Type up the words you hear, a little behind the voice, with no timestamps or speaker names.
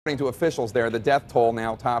According to officials there, the death toll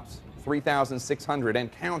now tops 3,600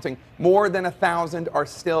 and counting. More than 1,000 are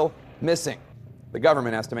still missing. The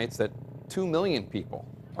government estimates that 2 million people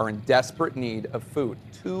are in desperate need of food.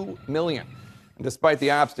 2 million. And despite the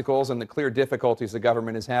obstacles and the clear difficulties the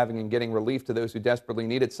government is having in getting relief to those who desperately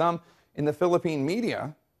need it, some in the Philippine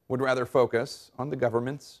media would rather focus on the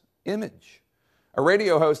government's image. A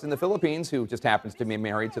radio host in the Philippines, who just happens to be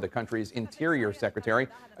married to the country's interior secretary,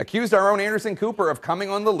 accused our own Anderson Cooper of coming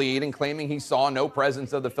on the lead and claiming he saw no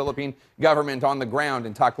presence of the Philippine government on the ground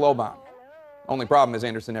in Tacloban. Only problem is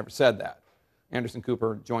Anderson never said that. Anderson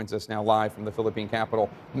Cooper joins us now live from the Philippine capital,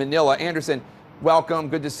 Manila. Anderson, welcome.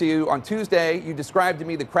 Good to see you. On Tuesday, you described to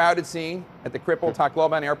me the crowded scene at the crippled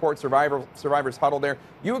Tacloban Airport survivors huddle there.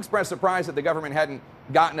 You expressed surprise that the government hadn't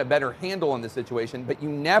gotten a better handle on the situation, but you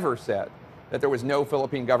never said that there was no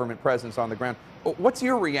Philippine government presence on the ground. What's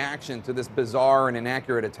your reaction to this bizarre and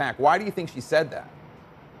inaccurate attack? Why do you think she said that?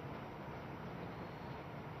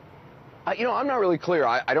 I'm not really clear.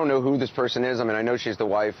 I don't know who this person is. I mean, I know she's the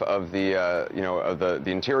wife of the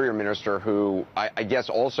Interior Minister, who I guess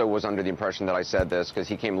also was under the impression that I said this because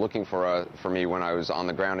he came looking for me when I was on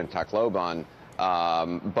the ground in Tacloban.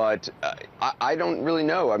 But I don't really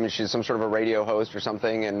know. I mean, she's some sort of a radio host or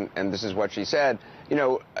something, and this is what she said.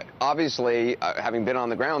 Obviously, having been on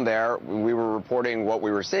the ground there, we were reporting what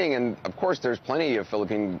we were seeing, and of course, there's plenty of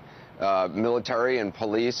Philippine military and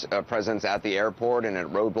police presence at the airport and at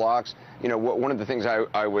roadblocks. One of the things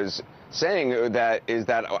I was saying is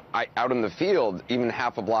that out in the field, even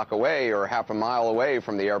half a block away or half a mile away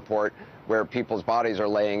from the airport, where people's bodies are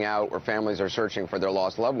laying out, where families are searching for their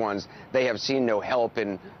lost loved ones, they have seen no help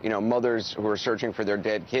in, mothers who are searching for their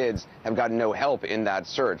dead kids have gotten no help in that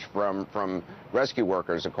search from rescue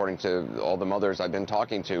workers, according to all the mothers I've been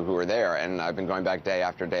talking to who are there. And I've been going back day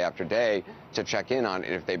after day after day to check in on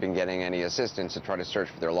if they've been getting any assistance to try to search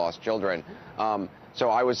for their lost children. So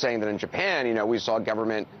I was saying that in Japan, we saw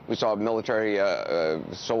military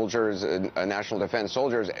soldiers, national defense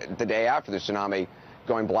soldiers the day after the tsunami,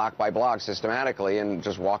 going block by block systematically and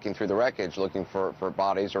just walking through the wreckage looking for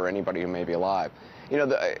bodies or anybody who may be alive.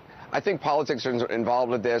 I think politics are involved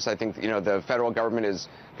with this. I think, the federal government is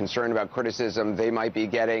concerned about criticism they might be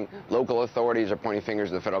getting. Local authorities are pointing fingers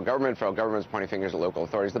at the federal government is pointing fingers at local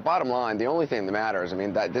authorities. The bottom line, the only thing that matters,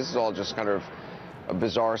 this is all just kind of a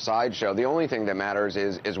bizarre sideshow. The only thing that matters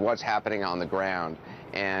is what's happening on the ground,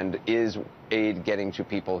 and is aid getting to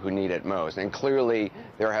people who need it most. And clearly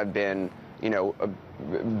there have been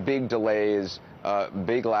big delays,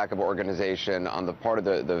 big lack of organization on the part of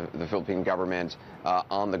the Philippine government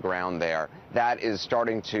on the ground there. That is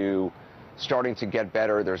starting to get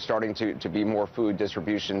better. There's starting to be more food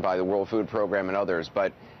distribution by the World Food Program and others,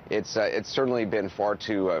 but it's certainly been far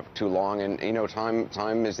too long. And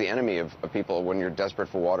time is the enemy of people when you're desperate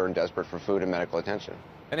for water and desperate for food and medical attention.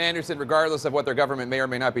 And Anderson, regardless of what their government may or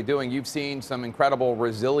may not be doing, you've seen some incredible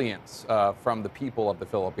resilience from the people of the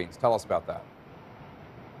Philippines. Tell us about that.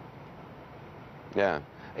 Yeah.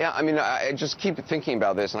 I just keep thinking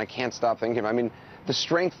about this, and I can't stop thinking. The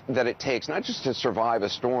strength that it takes, not just to survive a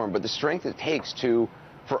storm, but the strength it takes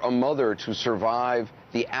for a mother to survive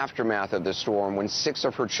the aftermath of the storm when 6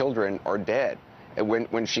 of her children are dead, and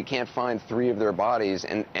when she can't find 3 of their bodies,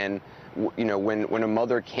 and when a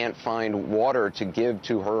mother can't find water to give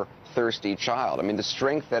to her thirsty child. The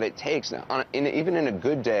strength that it takes, even in a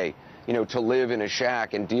good day, to live in a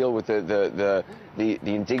shack and deal with the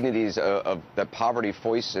indignities of that poverty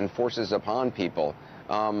foists and forces upon people.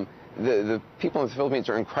 The people in the Philippines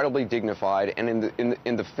are incredibly dignified, and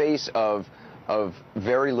in the face of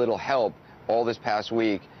very little help all this past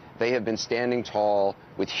week, they have been standing tall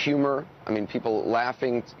with humor. People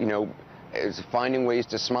laughing, finding ways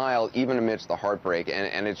to smile even amidst the heartbreak,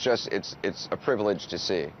 and it's a privilege to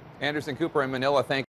see. Anderson Cooper in Manila, thank you.